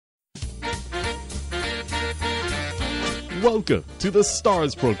Welcome to the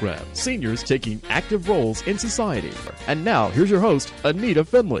STARS program, seniors taking active roles in society. And now, here's your host, ANITA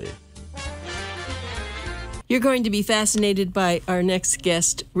FINLEY. You're going to be fascinated by our next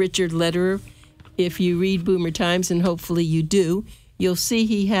guest, Richard Lederer. If you read Boomer Times, and hopefully you do, you'll see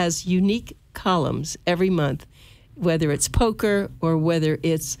he has unique columns every month, whether it's poker or whether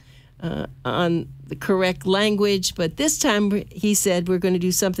it's on the correct language. But this time, he said, we're going to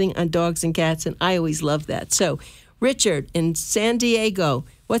do something on dogs and cats, and I always love that. So, Richard, in San Diego,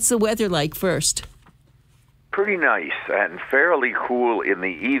 what's the weather like first? Pretty nice and fairly cool in the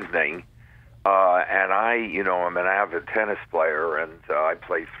evening. And I'm an avid tennis player, and I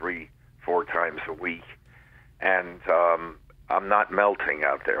play 3-4 times a week. And I'm not melting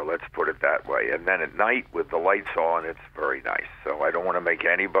out there, let's put it that way. And then at night, with the lights on, it's very nice. So I don't want to make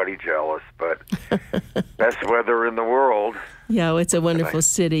anybody jealous, but best weather in the world. Yeah, it's a wonderful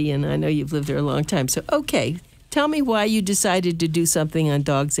city, and I know you've lived there a long time. So, okay, tell me why you decided to do something on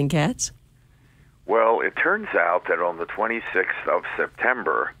dogs and cats. Well, it turns out that on the 26th of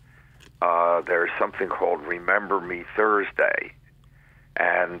September, there's something called Remember Me Thursday,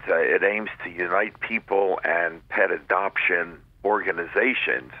 and it aims to unite people and pet adoption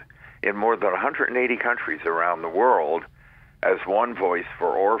organizations in more than 180 countries around the world as one voice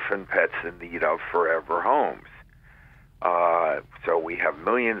for orphan pets in need of forever homes. So we have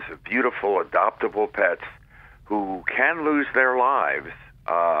millions of beautiful adoptable pets who can lose their lives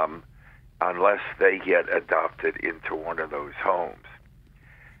unless they get adopted into one of those homes.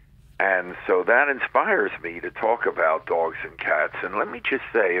 And so that inspires me to talk about dogs and cats. And let me just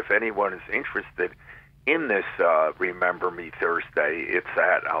say, if anyone is interested in this Remember Me Thursday, it's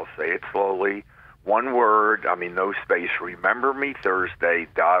at, I'll say it slowly, one word, no space,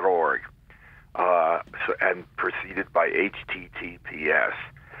 remembermethursday.org, and preceded by HTTPS.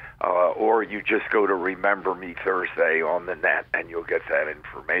 Or you just go to Remember Me Thursday on the net, and you'll get that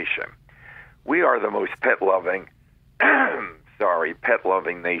information. We are the most pet-loving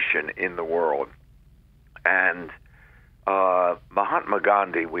nation in the world. And Mahatma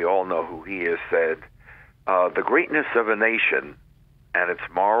Gandhi, we all know who he is, said, the greatness of a nation and its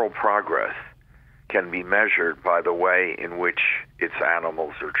moral progress can be measured by the way in which its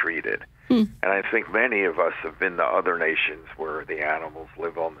animals are treated. And I think many of us have been to other nations where the animals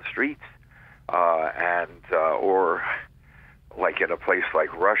live on the streets, or like in a place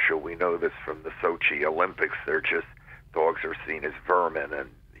like Russia, we know this from the Sochi Olympics, dogs are seen as vermin, and,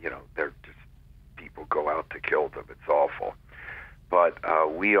 they're just, people go out to kill them. It's awful. But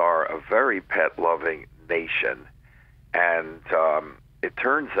we are a very pet-loving nation, and it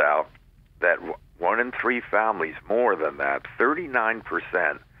turns out that 1 in 3 families, more than that,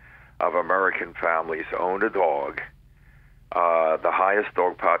 39% of American families own a dog, the highest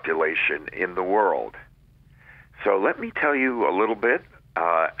dog population in the world. So let me tell you a little bit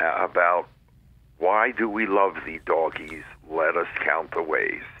about why do we love the doggies? Let us count the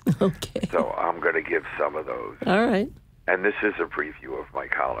ways. Okay. So I'm going to give some of those. All right. And this is a preview of my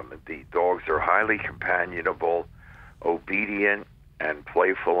column. Indeed, dogs are highly companionable, obedient, and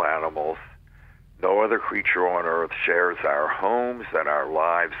playful animals. No other creature on earth shares our homes and our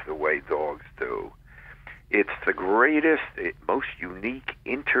lives the way dogs do. It's the greatest, most unique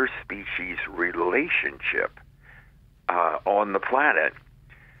interspecies relationship on the planet.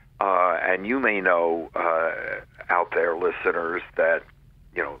 And you may know out there, listeners, that,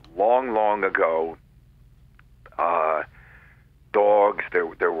 long, long ago, dogs, there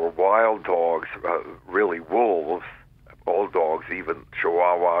were wild dogs, really wolves, all dogs, even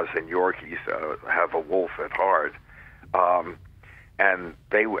Chihuahuas and Yorkies have a wolf at heart. And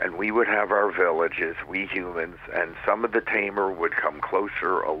we would have our villages, we humans, and some of the tamer would come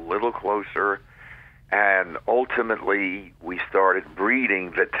closer, a little closer, and ultimately we started breeding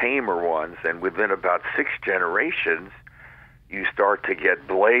the tamer ones, and within about 6 generations, you start to get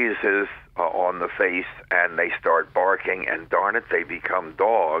blazes on the face, and they start barking, and darn it, they become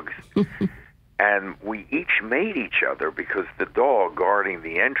dogs. And we each mate each other because the dog guarding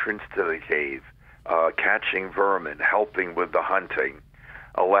the entrance to the cave, catching vermin, helping with the hunting,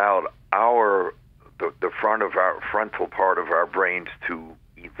 allowed the frontal part of our brains to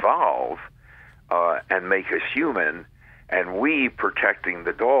evolve and make us human. And we, protecting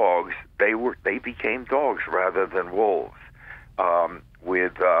the dogs, they became dogs rather than wolves,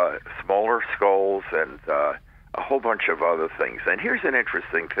 with smaller skulls and a whole bunch of other things. And here's an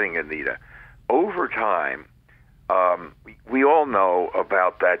interesting thing, Anita. Over time, we all know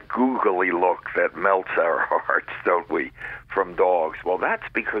about that googly look that melts our hearts, don't we, from dogs? Well, that's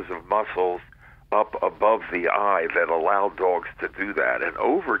because of muscles up above the eye that allow dogs to do that. And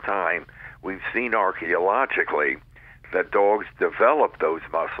over time, we've seen archaeologically that dogs developed those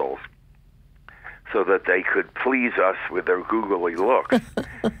muscles so that they could please us with their googly looks.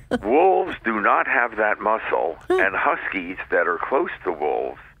 Wolves do not have that muscle, and huskies that are close to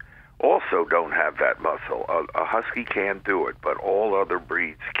wolves also don't have that muscle. A husky can't do it, but all other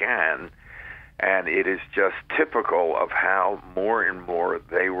breeds can, and it is just typical of how more and more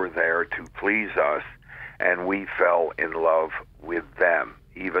they were there to please us, and we fell in love with them,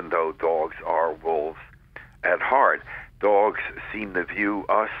 even though dogs are wolves at heart. Dogs seem to view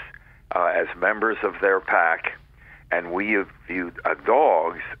us as members of their pack, and we have viewed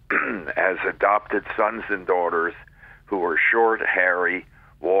dogs as adopted sons and daughters who are short, hairy,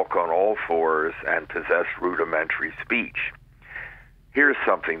 walk on all fours, and possess rudimentary speech. Here's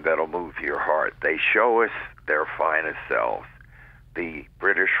something that'll move your heart. They show us their finest selves. The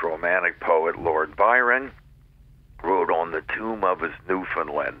British romantic poet Lord Byron wrote on the tomb of his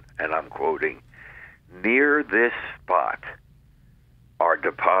Newfoundland, and I'm quoting, "Near this spot are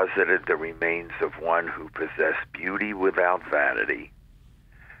deposited the remains of one who possessed beauty without vanity,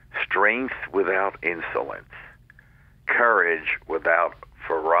 strength without insolence, courage without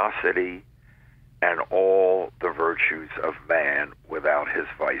ferocity, and all the virtues of man without his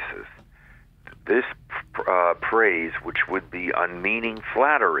vices." This praise, which would be unmeaning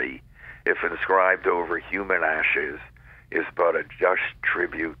flattery if inscribed over human ashes, is but a just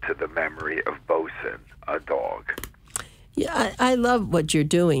tribute to the memory of Bosun, a dog. Yeah, I love what you're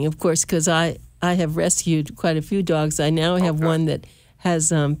doing, of course, because I have rescued quite a few dogs. I now have one that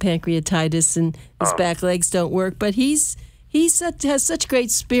has pancreatitis and his back legs don't work, but he has such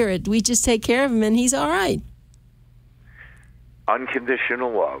great spirit. We just take care of him, and he's all right.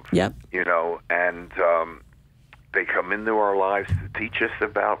 Unconditional love. Yep. You know, and they come into our lives to teach us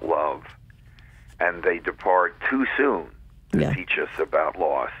about love, and they depart too soon to teach us about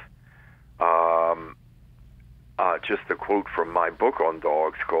loss. Just a quote from my book on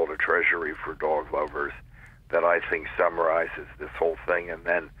dogs called A Treasury for Dog Lovers that I think summarizes this whole thing, and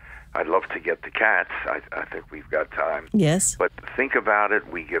then I'd love to get to cats. I think we've got time. Yes. But think about it.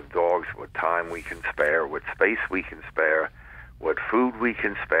 We give dogs what time we can spare, what space we can spare, what food we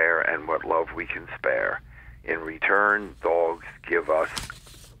can spare, and what love we can spare. In return, dogs give us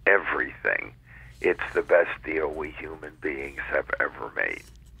everything. It's the best deal we human beings have ever made.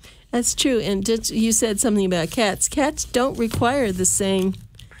 That's true. And you said something about cats. Cats don't require the same,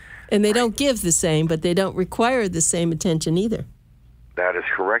 and they don't give the same, but they don't require the same attention either. That is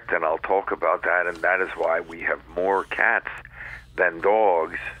correct, and I'll talk about that, and that is why we have more cats than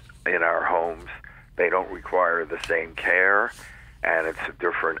dogs in our homes. They don't require the same care, and it's a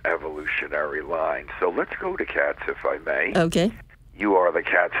different evolutionary line. So let's go to cats, if I may. Okay. You are the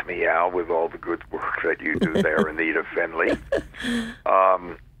cat's meow with all the good work that you do there, Anita Finley.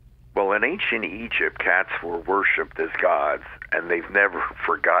 Well, in ancient Egypt, cats were worshipped as gods, and they've never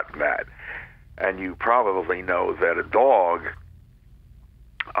forgotten that. And you probably know that a dog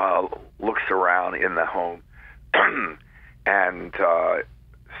looks around in the home and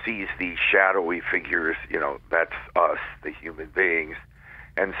sees these shadowy figures, you know, that's us, the human beings,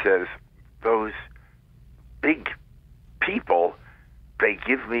 and says, those big people, they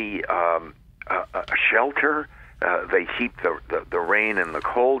give me a shelter, they keep the rain and the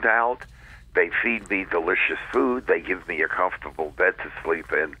cold out, they feed me delicious food, they give me a comfortable bed to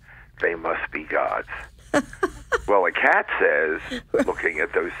sleep in, they must be gods. Well, a cat says, looking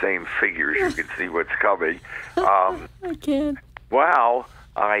at those same figures, you can see what's coming. I can't. Wow,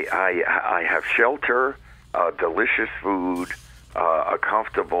 I have shelter, delicious food, a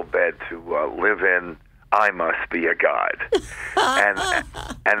comfortable bed to live in. I must be a god. and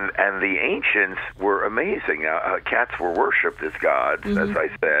the ancients were amazing. Cats were worshipped as gods, as I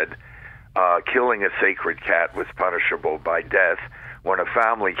said. Killing a sacred cat was punishable by death. When a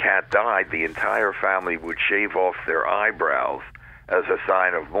family cat died, the entire family would shave off their eyebrows as a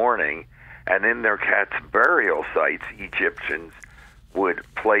sign of mourning, and in their cat's burial sites, Egyptians would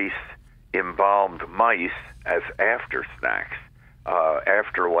place embalmed mice as afterlife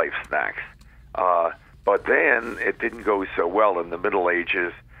snacks. But then it didn't go so well in the Middle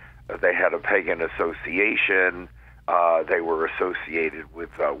Ages. They had a pagan association. They were associated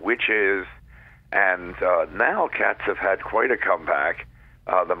with witches. And now cats have had quite a comeback.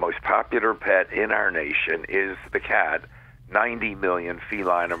 The most popular pet in our nation is the cat. 90 million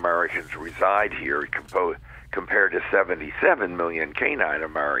feline Americans reside here compared to 77 million canine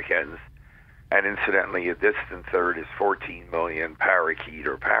Americans. And incidentally, a distant third is 14 million parakeet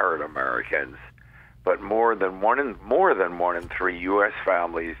or parrot Americans. But more than one in three U.S.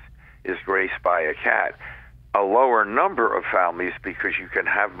 families is graced by a cat. A lower number of families, because you can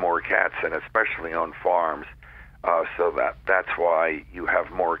have more cats, and especially on farms, So that's why you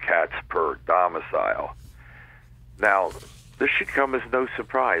have more cats per domicile. Now, this should come as no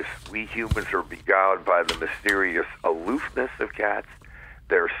surprise. We humans are beguiled by the mysterious aloofness of cats,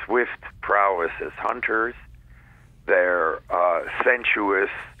 their swift prowess as hunters, their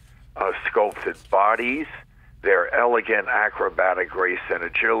sensuous, sculpted bodies, their elegant acrobatic grace and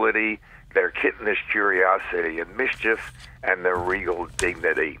agility, their kittenish curiosity and mischief, and their regal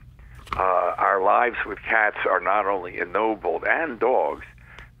dignity. Our lives with cats are not only ennobled, and dogs,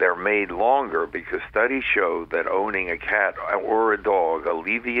 they're made longer because studies show that owning a cat or a dog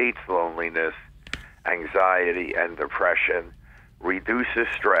alleviates loneliness, anxiety, and depression, reduces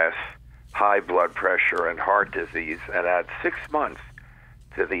stress, high blood pressure, and heart disease, and adds 6 months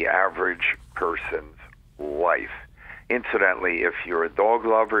to the average person's life. Incidentally, if you're a dog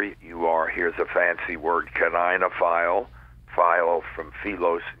lover, you are, here's a fancy word, caninophile, philo from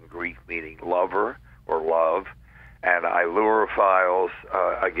philos in Greek meaning lover or love, and ailurophiles,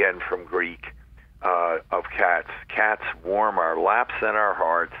 again from Greek, of cats. Cats warm our laps and our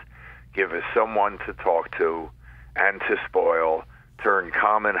hearts, give us someone to talk to and to spoil, turn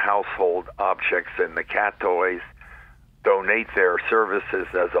common household objects into cat toys, donate their services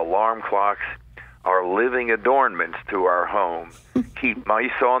as alarm clocks, are living adornments to our home, keep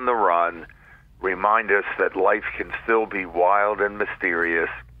mice on the run, remind us that life can still be wild and mysterious,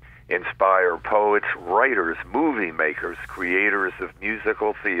 inspire poets, writers, movie makers, creators of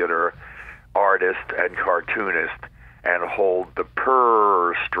musical theater, artists, and cartoonists, and hold the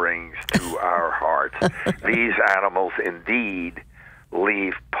purr strings to our hearts. These animals indeed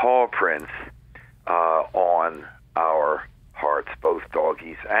leave paw prints on our hearts, both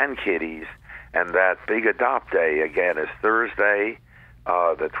doggies and kitties. And that big adopt day, again, is Thursday,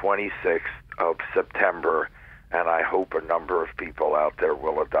 the 26th of September, and I hope a number of people out there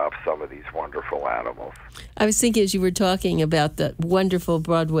will adopt some of these wonderful animals. I was thinking as you were talking about that wonderful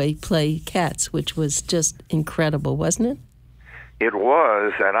Broadway play Cats, which was just incredible, wasn't it? It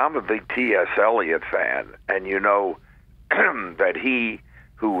was, and I'm a big T.S. Eliot fan, and you know that he,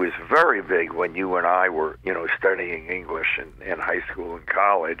 who was very big when you and I were, studying English in high school and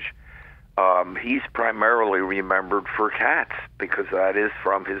college, he's primarily remembered for Cats, because that is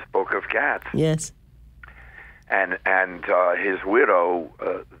from his book of Cats. Yes. And his widow,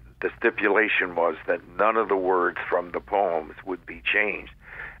 the stipulation was that none of the words from the poems would be changed.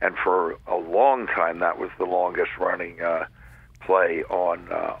 And for a long time, that was the longest-running play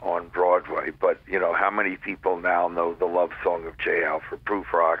on Broadway. But, how many people now know the love song of J. Alfred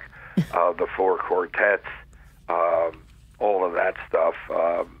Prufrock, the Four Quartets, all of that stuff,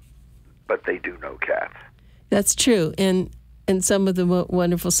 but they do know Cats. That's true, and some of the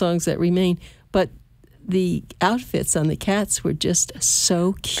wonderful songs that remain. But the outfits on the cats were just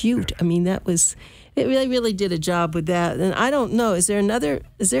so cute. I mean, they really did a job with that. And I don't know, is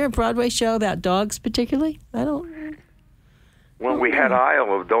there a Broadway show about dogs particularly? Well, we had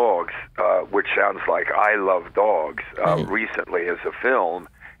Isle of Dogs, which sounds like I Love Dogs, recently as a film.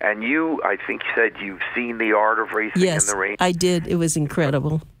 And you, I think, said you've seen The Art of Racing in the Rain. Yes, I did. It was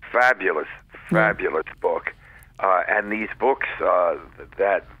incredible. Fabulous book. And these books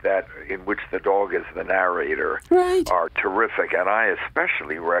that in which the dog is the narrator are terrific. And I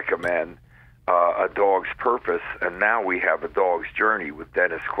especially recommend A Dog's Purpose. And now we have A Dog's Journey with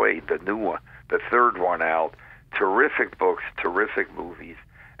Dennis Quaid, the new one, the third one out. Terrific books, terrific movies.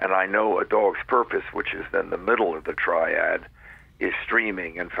 And I know A Dog's Purpose, which is in the middle of the triad, is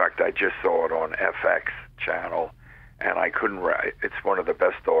streaming. In fact, I just saw it on FX channel. And I couldn't. It's one of the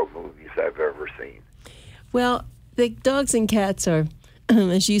best dog movies I've ever seen. Well, the dogs and cats are,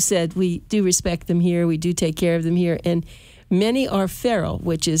 as you said, we do respect them here. We do take care of them here. And many are feral,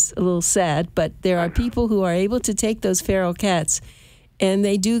 which is a little sad. But there are people who are able to take those feral cats, and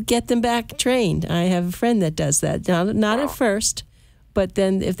they do get them back trained. I have a friend that does that. Not at first, but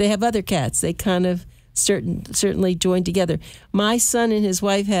then if they have other cats, they kind of certainly join together. My son and his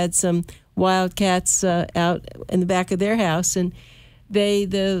wife had some wild cats out in the back of their house, and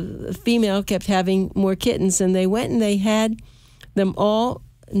the female kept having more kittens, and they went and they had them all,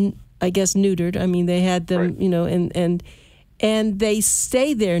 I guess, neutered. I mean, they had them, and they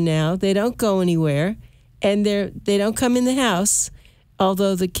stay there now. They don't go anywhere, and they don't come in the house,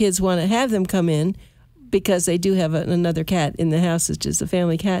 although the kids want to have them come in because they do have another cat in the house, which is a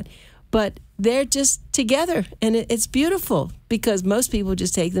family cat. But they're just together, and it's beautiful because most people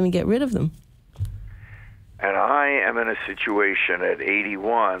just take them and get rid of them. And I am in a situation at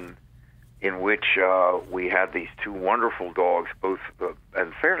 81 in which we had these two wonderful dogs, both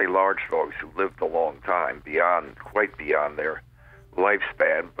and fairly large dogs who lived a long time, quite beyond their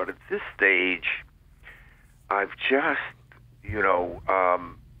lifespan. But at this stage, I've just, the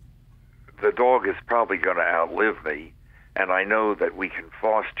dog is probably going to outlive me, and I know that we can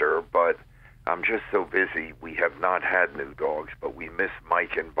foster, but I'm just so busy. We have not had new dogs, but we miss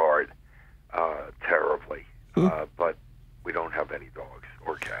Mike and Bart terribly. But we don't have any dogs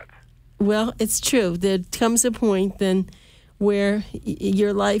or cats. Well, it's true. There comes a point then where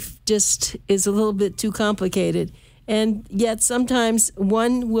your life just is a little bit too complicated. And yet sometimes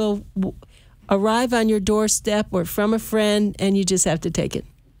one will arrive on your doorstep or from a friend, and you just have to take it.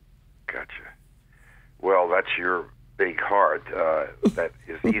 Gotcha. Well, that's your big heart that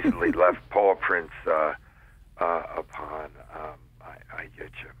is easily left paw prints upon. I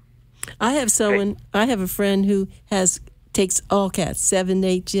get you. I have a friend who takes all cats, 7,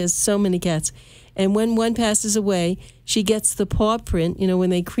 8, she has so many cats. And when one passes away, she gets the paw print, when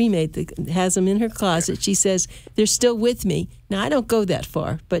they cremate, has them in her closet. She says, they're still with me. Now, I don't go that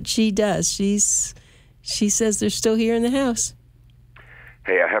far, but she does. She says they're still here in the house.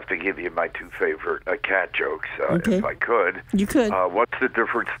 Hey, I have to give you my 2 favorite cat jokes, if I could. You could. What's the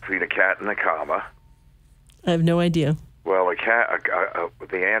difference between a cat and a comma? I have no idea. Well,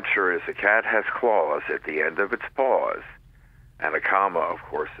 the answer is a cat has claws at the end of its paws. And a comma, of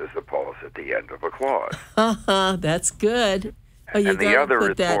course, is a pause at the end of a clause. That's good. Oh, you got to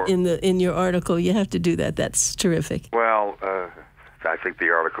put that in your article. You have to do that. That's terrific. Well, I think the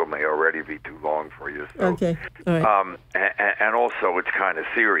article may already be too long for you. So. Okay. All right. And also, it's kind of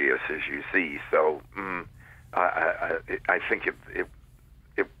serious, as you see. So I think the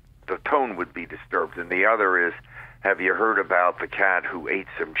tone would be disturbed. And the other is, have you heard about the cat who ate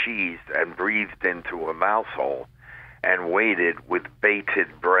some cheese and breathed into a mouse hole and waited with bated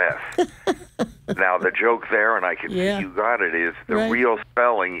breath? Now, the joke there, and I can see you got it, is the real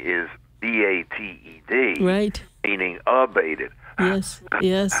spelling is B-A-T-E-D, right? Meaning abated. Yes.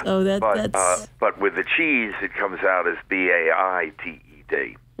 Oh, that's... But with the cheese, it comes out as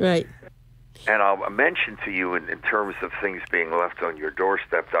B-A-I-T-E-D. Right. And I'll mention to you, in terms of things being left on your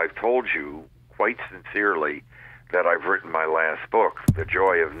doorstep, I've told you quite sincerely that I've written my last book, The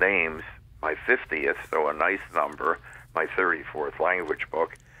Joy of Names, my 50th, so a nice number, my 34th language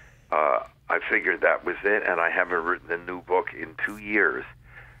book. I figured that was it, and I haven't written a new book in 2 years.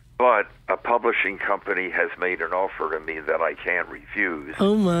 But a publishing company has made an offer to me that I can't refuse.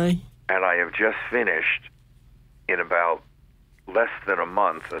 Oh, my. And I have just finished, in about less than a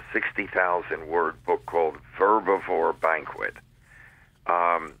month, a 60,000-word book called Verbivore Banquet.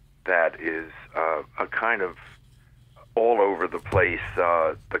 That is a kind of all over the place,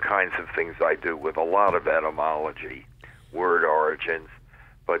 the kinds of things I do with a lot of etymology, word origins.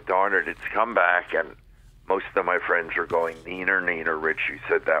 But darn it, it's come back, and most of my friends are going, Neener, Rich, you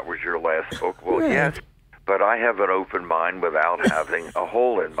said that was your last book. Well, yes, but I have an open mind without having a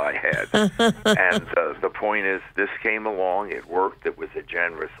hole in my head. And the point is, this came along, it worked, it was a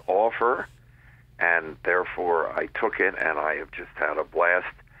generous offer, and therefore I took it, and I have just had a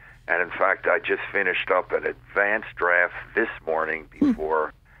blast. And in fact, I just finished up an advanced draft this morning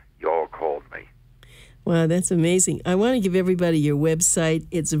before y'all called me. Wow, that's amazing. I want to give everybody your website.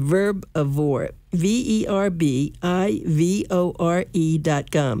 It's Verbivore,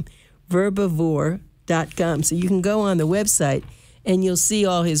 VERBIVORE.com, Verbivore.com. So you can go on the website and you'll see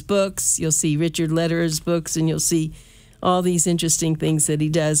all his books. You'll see Richard Lederer's books, and you'll see all these interesting things that he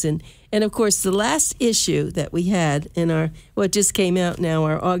does. And of course, the last issue that we had in what just came out now,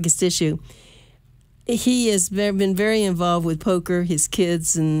 our August issue, he has been very involved with poker, his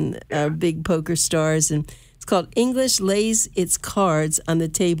kids, and our big poker stars. And it's called English Lays Its Cards on the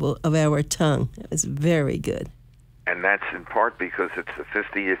Table of Our Tongue. It was very good. And that's in part because it's the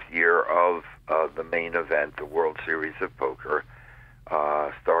 50th year of the main event, the World Series of Poker,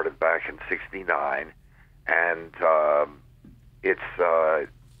 started back in '69. And it's, I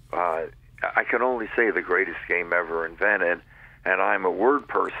can only say the greatest game ever invented. And I'm a word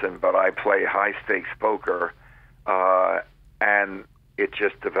person, but I play high-stakes poker, and it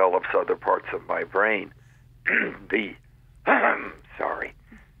just develops other parts of my brain.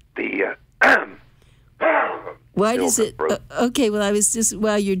 Why does it... okay, well, I was just...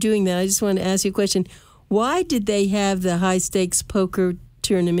 While you're doing that, I just want to ask you a question. Why did they have the high-stakes poker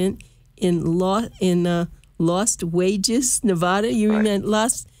tournament in Lost Wages, Nevada? You mean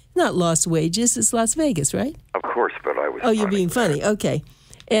not Lost Wages, it's Las Vegas, right? Of course, but I was. Oh, you're being funny. Okay,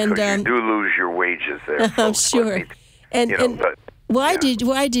 and you do lose your wages there. I'm sure. Why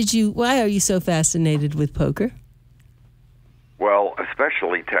are you so fascinated with poker? Well,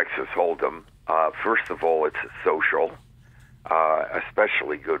 especially Texas Hold'em. First of all, it's social,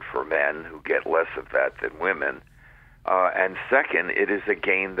 especially good for men who get less of that than women. And second, it is a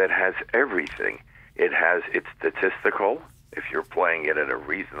game that has everything. It's statistical if you're playing it at a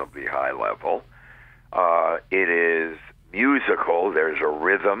reasonably high level. It is musical. There's a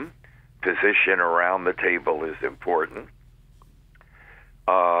rhythm. Position around the table is important.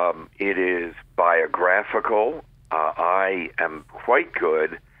 It is biographical. I am quite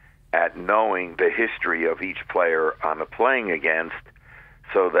good at knowing the history of each player I'm playing against,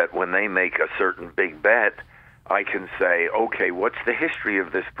 so that when they make a certain big bet, I can say, okay, what's the history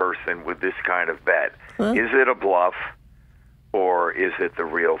of this person with this kind of bet? Huh? Is it a bluff, or is it the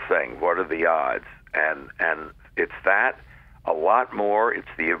real thing? What are the odds? And it's that, a lot more. It's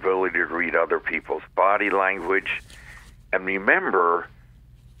the ability to read other people's body language. And remember,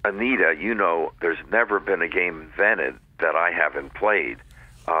 ANITA, you know, there's never been a game invented that I haven't played.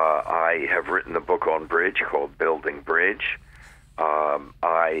 I have written a book on bridge called Building Bridge.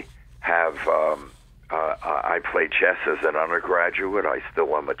 I played chess as an undergraduate. I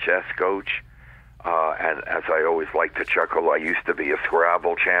still am a chess coach. And as I always like to chuckle, I used to be a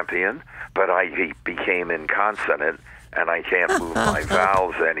Scrabble champion, but I became inconsonant, and I can't move my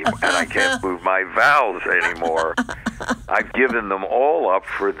vowels anymore. I've given them all up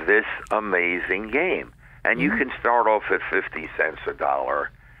for this amazing game. And you can start off at 50 cents a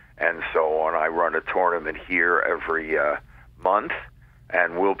dollar and so on. I run a tournament here every month,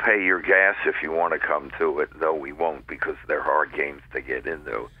 and we'll pay your gas if you want to come to it. No, we won't, because they're hard games to get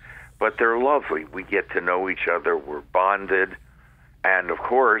into. But they're lovely. We get to know each other. We're bonded. And, of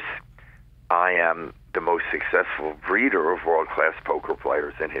course, I am the most successful breeder of world-class poker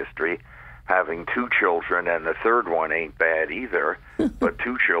players in history, having 2 children, and the third one ain't bad either, but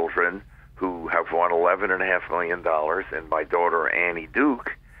 2 children who have won $11.5 million, and my daughter, Annie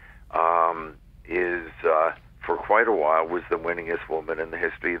Duke, for quite a while, was the winningest woman in the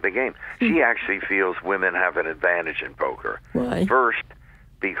history of the game. She actually feels women have an advantage in poker. Why? First,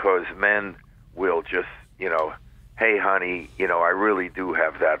 because men will just, hey, honey, I really do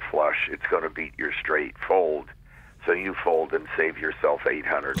have that flush. It's going to beat your straight fold. So you fold and save yourself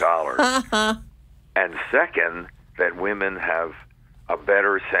 $800. And second, that women have a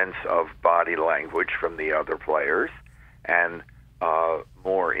better sense of body language from the other players and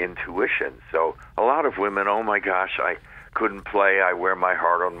more intuition. So a lot of women, oh my gosh, I couldn't play. I wear my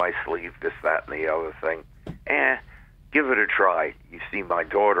heart on my sleeve, this, that, and the other thing. Give it a try. You see my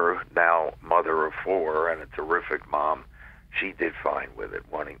daughter, now mother of 4 and a terrific mom, she did fine with it,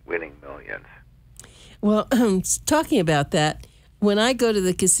 winning millions. Well, talking about that, when I go to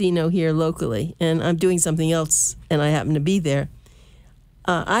the casino here locally and I'm doing something else and I happen to be there,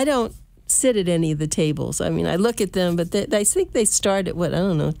 I don't sit at any of the tables. I mean, I look at them, but I think they start at,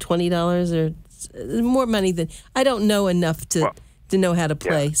 $20 or more money than... I don't know enough to know how to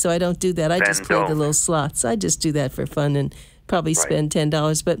play, so I don't do that. I just play the little slots. I just do that for fun and probably spend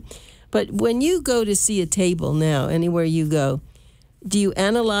 $10. But when you go to see a table now, anywhere you go, do you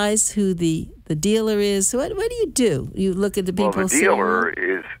analyze who the dealer is? What do you do? You look at the people. Well, the dealer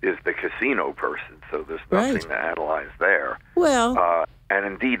is the casino person, so there's nothing to analyze there. Well, and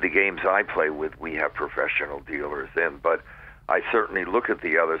indeed, the games I play with, we have professional dealers in, but I certainly look at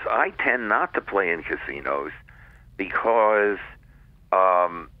the others. I tend not to play in casinos because,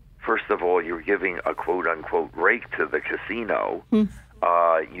 first of all, you're giving a quote-unquote rake to the casino.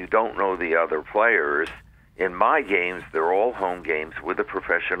 You don't know the other players. In my games, they're all home games with a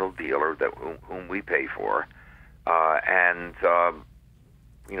professional dealer whom we pay for.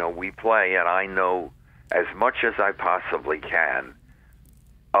 We play, and I know as much as I possibly can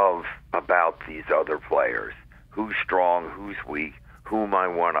about these other players. Who's strong, who's weak, whom I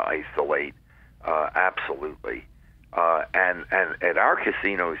want to isolate. Absolutely. And at our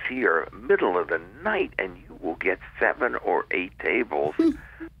casinos here, middle of the night, and you will get 7 or 8 tables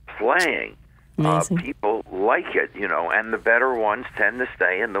playing. People like it, and the better ones tend to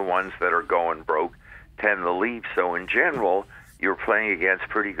stay, and the ones that are going broke tend to leave. So in general, you're playing against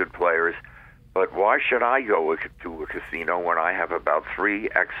pretty good players. But why should I go to a casino when I have about 3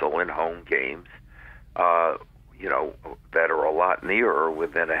 excellent home games, that are a lot nearer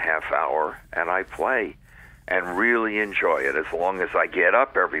within a half hour, and I play and really enjoy it, as long as I get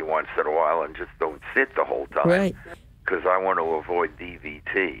up every once in a while and just don't sit the whole time, because I want to avoid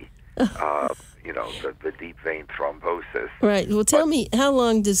DVT. The deep vein thrombosis. Right. Well, tell me, how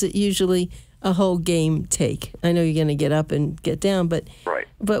long does it usually a whole game take? I know you're going to get up and get down, but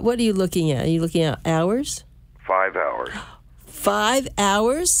But what are you looking at? Are you looking at hours? 5 hours. 5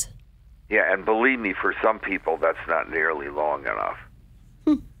 hours? Yeah, and believe me, for some people, that's not nearly long enough.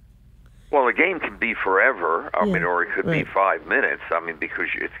 Well, a game can be forever, or it could be 5 minutes, because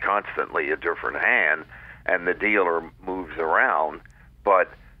it's constantly a different hand, and the dealer moves around. But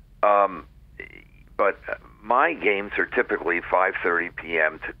but my games are typically 5:30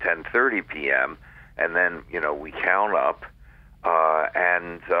 p.m. to 10:30 p.m., and then we count up,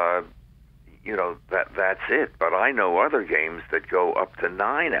 and that's it. But I know other games that go up to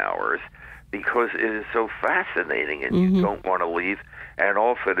 9 hours because it is so fascinating, and you don't want to leave. And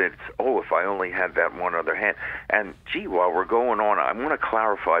often it's, if I only had that one other hand. And, gee, while we're going on, I want to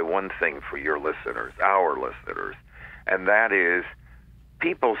clarify one thing for your listeners, our listeners, and that is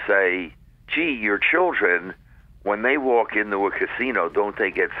people say, gee, your children, when they walk into a casino, don't they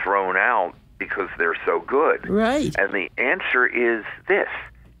get thrown out because they're so good? Right. And the answer is this.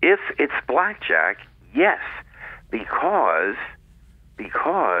 If it's blackjack, yes, because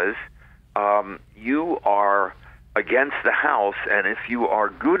you are against the house, and if you are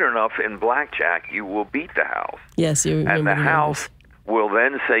good enough in blackjack, you will beat the house. Yes, you remember. And the house will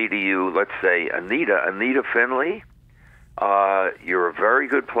then say to you, let's say, Anita Finley, you're a very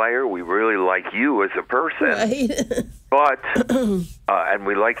good player. We really like you as a person, right. but and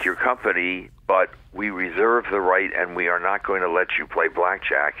we like your company, but we reserve the right, and we are not going to let you play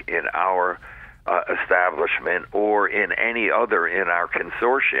blackjack in our establishment or in any other in our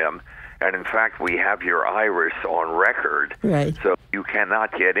consortium. And in fact, we have your iris on record, right. So you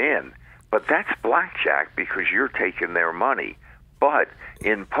cannot get in. But that's blackjack because you're taking their money. But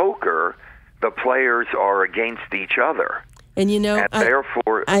in poker, the players are against each other. And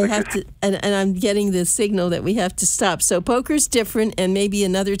therefore, I have to, and I'm getting the signal that we have to stop. So poker's different, and maybe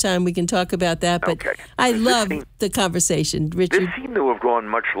another time we can talk about that. But okay. I love the conversation, Richard. This seemed to have gone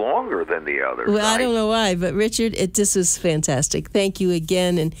much longer than the others. Well, right? I don't know why, but Richard, this is fantastic. Thank you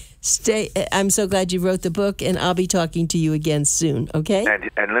again, and I'm so glad you wrote the book, and I'll be talking to you again soon. Okay?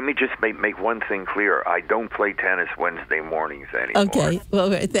 And let me just make one thing clear. I don't play tennis Wednesday mornings anymore. Okay.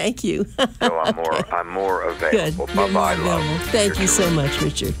 Well, thank you. So I'm more available. Good. Bye-bye, love. Thank you so much,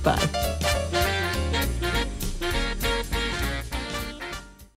 Richard. Bye.